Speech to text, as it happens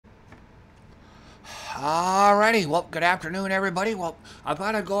Alrighty, well, good afternoon, everybody. Well, I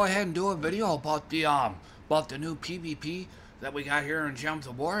thought I'd go ahead and do a video about the new PvP that we got here in Gems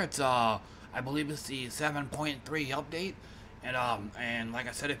of War. It's I believe it's the 7.3 update, and like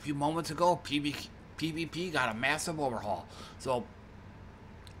I said a few moments ago, PvP got a massive overhaul. So,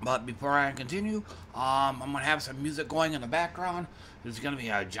 but before I continue, I'm gonna have some music going in the background. There's gonna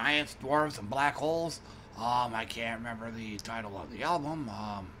be giants, dwarves, and black holes. I can't remember the title of the album.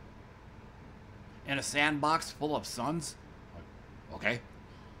 In a sandbox full of suns. Okay.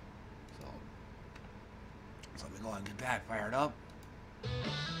 So let me go ahead and get that fired up.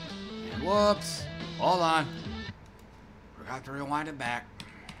 And whoops. Hold on. Forgot to rewind it back.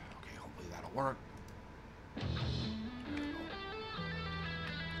 Okay, hopefully that'll work. There we go.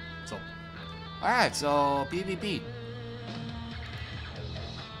 So, alright, so PvP.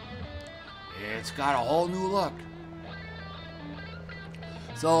 It's got a whole new look.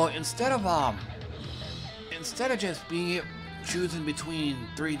 So instead of just choosing between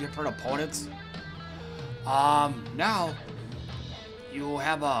 3 different opponents, now you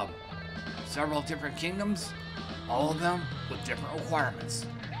have several different kingdoms, all of them with different requirements.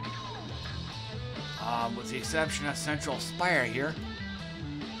 With the exception of Central Spire here,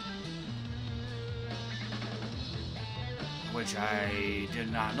 which I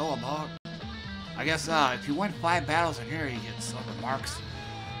did not know about. I guess if you win 5 battles in here, you get silver marks.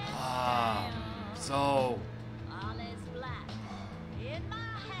 So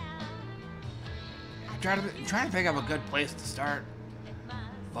I'm trying to think of a good place to start,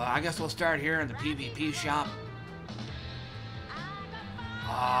 but I guess we'll start here in the PvP shop.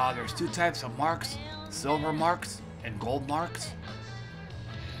 There's 2 types of marks: silver marks and gold marks.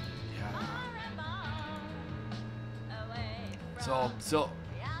 Yeah. So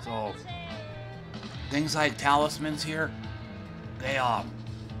things like talismans here,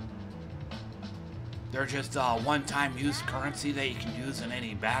 they're just one-time use currency that you can use in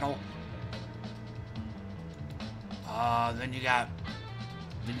any battle. Then you got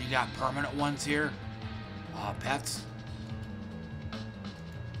permanent ones here, pets.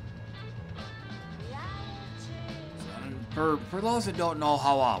 So, for those that don't know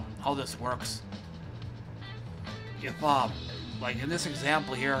how this works, if like in this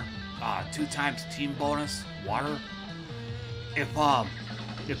example here, 2 times team bonus water. If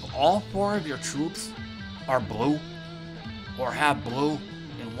all 4 of your troops are blue or have blue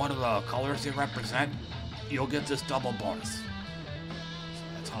in one of the colors they represent, you'll get this double bonus. So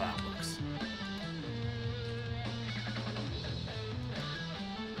that's how that works.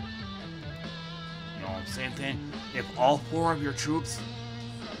 You know, same thing. If all 4 of your troops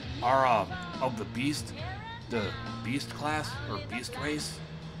are of the beast class or beast race,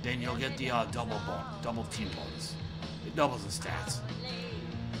 then you'll get the double team bonus. It doubles the stats.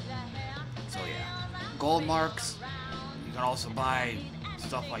 So yeah, gold marks. You can also buy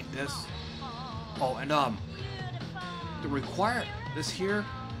stuff like this. Oh, and this here,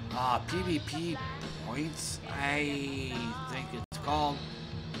 PvP points, I think it's called.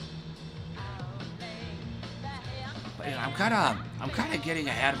 But yeah, I'm kind of getting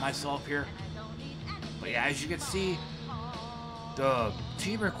ahead of myself here. But yeah, as you can see, the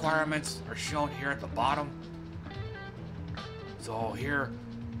team requirements are shown here at the bottom. So here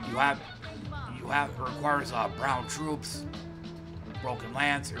it requires brown troops, broken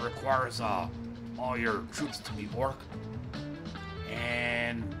lands. It requires all your troops to be orc.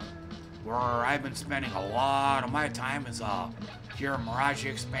 And where I've been spending a lot of my time is here in Mirage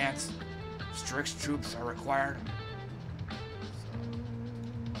Expanse. Strix troops are required.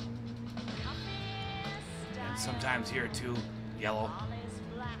 And sometimes here too, yellow.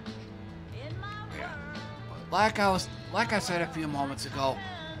 Yeah. But like I said a few moments ago,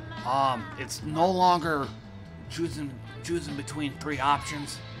 it's no longer choosing between 3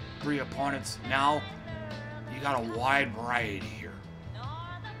 options, 3 opponents. Now you got a wide variety here.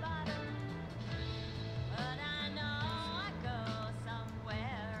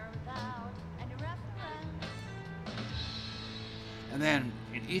 And then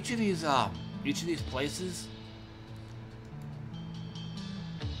in each of these places,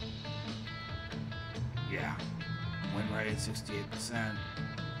 yeah, win rate 68%.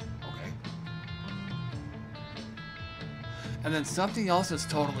 Okay. And then something else that's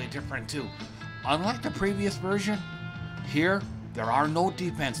totally different too. Unlike the previous version, here there are no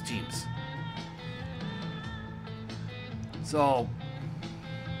defense teams. So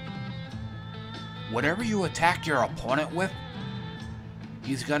whatever you attack your opponent with,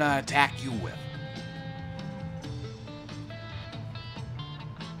 he's gonna attack you with.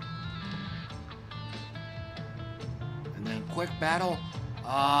 And then quick battle.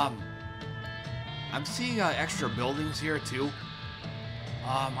 I'm seeing extra buildings here too.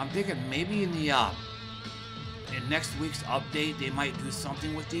 I'm thinking maybe in the in next week's update they might do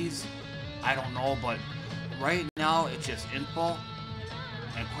something with these. I don't know, but right now it's just info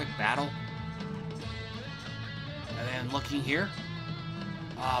and quick battle. And then looking here,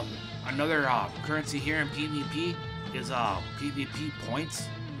 another currency here in PvP is PvP points.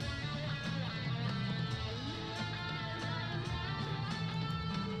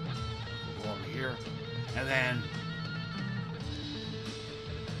 Go over here, and then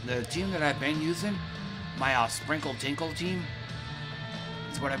the team that I've been using, my Sprinkle Tinkle team,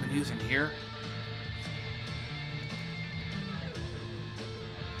 is what I've been using here.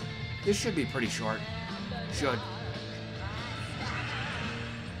 This should be pretty short. Should.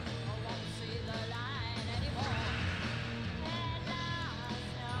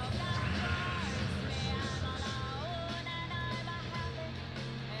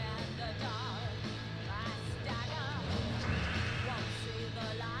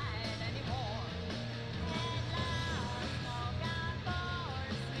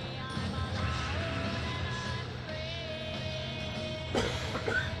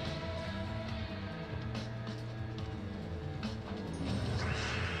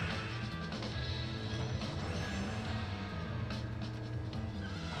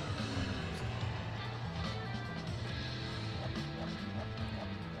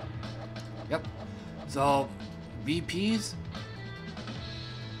 Yep. So, VPs,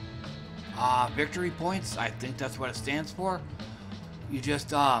 victory points, I think that's what it stands for. You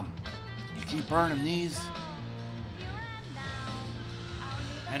just, you keep earning these.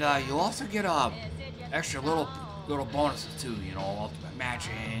 And, you'll also get, extra little bonuses too, you know, ultimate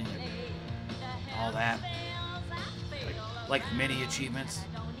matching and all that. Like mini achievements.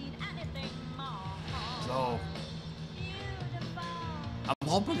 So, I'm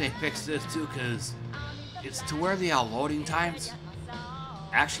hoping they fix this too, because it's to where the loading times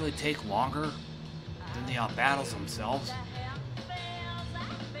actually take longer than the battles themselves.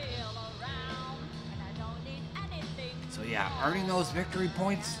 So yeah, earning those victory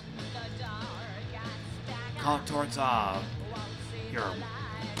points count towards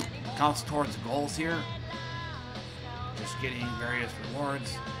counts towards goals here. Just getting various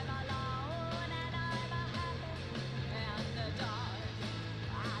rewards.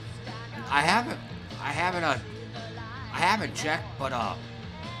 I haven't checked, but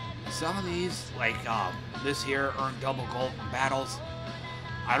some of these, like this here, earn double gold from battles.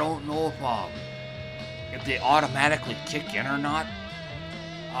 I don't know if they automatically kick in or not.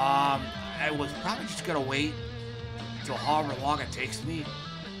 I was probably just gonna wait until however long it takes me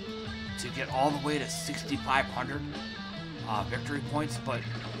to get all the way to 6,500 victory points. But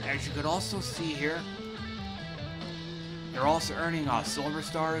as you could also see here, you're also earning silver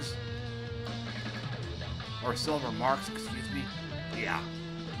stars. Or silver marks, excuse me. Yeah,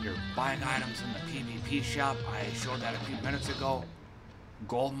 you're buying items in the PvP shop. I showed that a few minutes ago.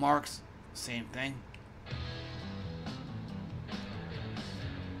 Gold marks, same thing.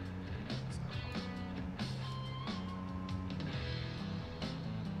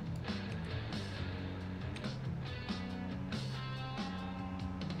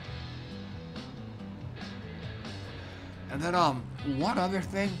 And then one other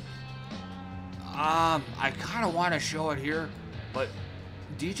thing. I kind of want to show it here, but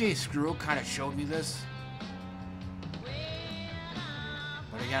DJ Screw kind of showed me this.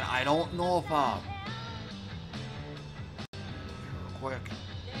 But again, I don't know if, real quick.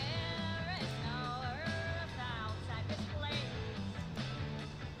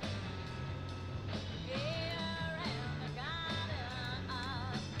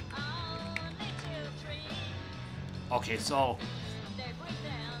 Okay, so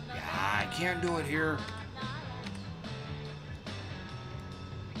I can't do it here.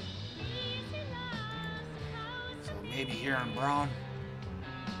 So maybe here in brown.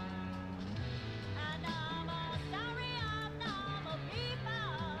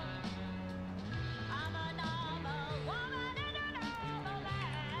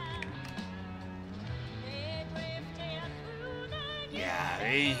 Yeah, they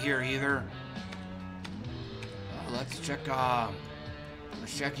ain't here either. Let's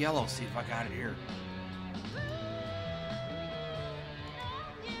check yellow, see if I got it here.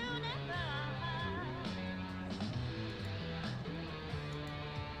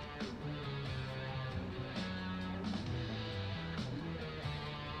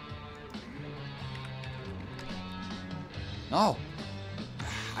 No.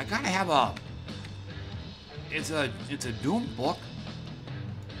 I gotta have it's a Doom book.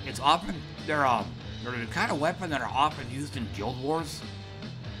 It's often they're the kind of weapon that are often used in Guild Wars.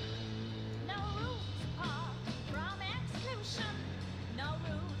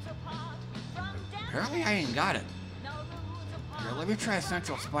 Apparently I ain't got it. Here, let me try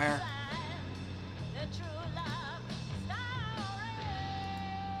Central Spire.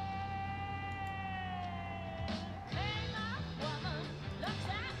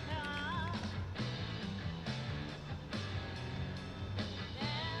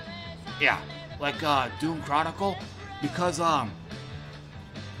 Yeah, like Doom Chronicle, because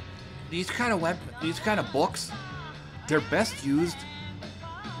these kind of books, they're best used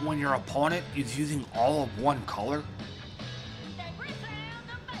when your opponent is using all of one color.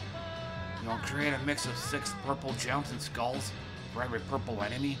 You know, create a mix of 6 purple gems and skulls for every purple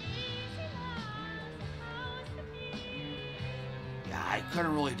enemy. Yeah, I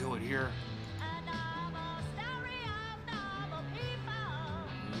couldn't really do it here.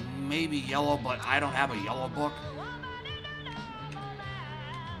 Maybe yellow, but I don't have a yellow book.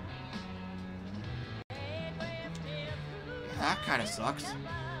 Yeah, that kind of sucks. So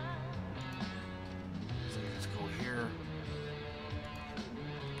let's go here.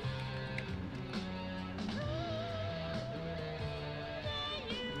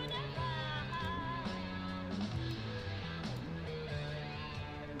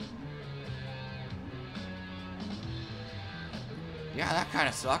 Yeah, that kind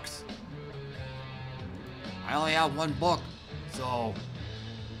of sucks. I only have one book, so...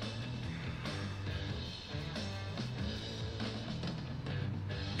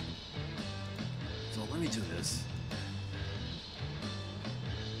 So let me do this.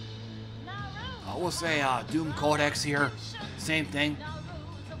 We'll say Doom Codex here, same thing.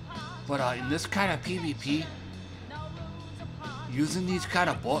 But in this kind of PvP, using these kind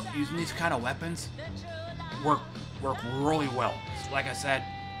of weapons work really well. Like I said,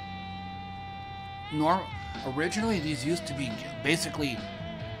 originally these used to be basically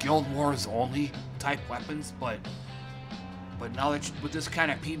Guild Wars only type weapons, but now that with this kind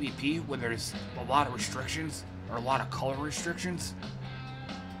of PvP, where there's a lot of restrictions or a lot of color restrictions,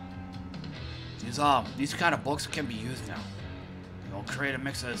 these kind of books can be used now. You know, create a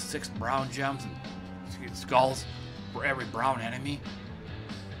mix of 6 brown gems and skulls for every brown enemy.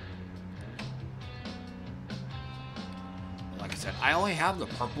 Like I said, I only have the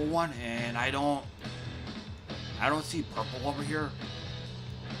purple one, and I don't see purple over here.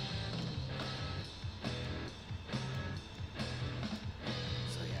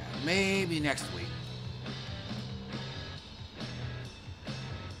 So yeah, maybe next week.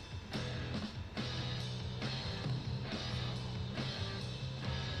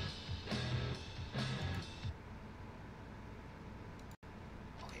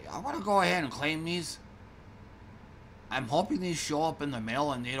 Okay, I want to go ahead and claim these. I'm hoping these show up in the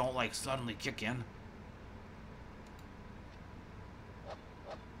mail and they don't like suddenly kick in.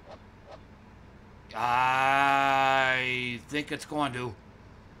 I think it's going to.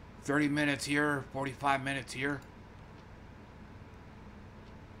 30 minutes here, 45 minutes here.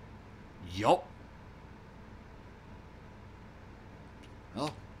 Yup.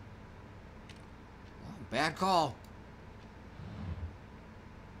 Well, bad call.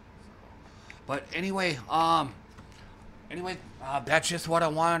 But anyway, that's just what I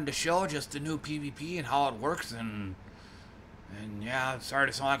wanted to show, just the new PvP and how it works, and yeah, sorry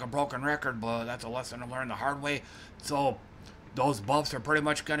to sound like a broken record, but that's a lesson I learned the hard way. So those buffs are pretty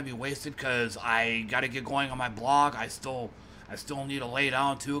much going to be wasted because I got to get going on my blog. I still need to lay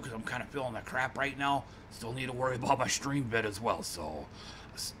down too because I'm kind of feeling the crap right now. Still need to worry about my stream bit as well, so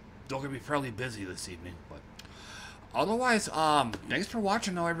still going to be fairly busy this evening. But otherwise, thanks for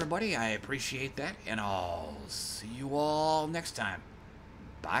watching though, everybody. I appreciate that, and I'll see you all next time.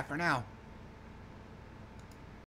 Bye for now.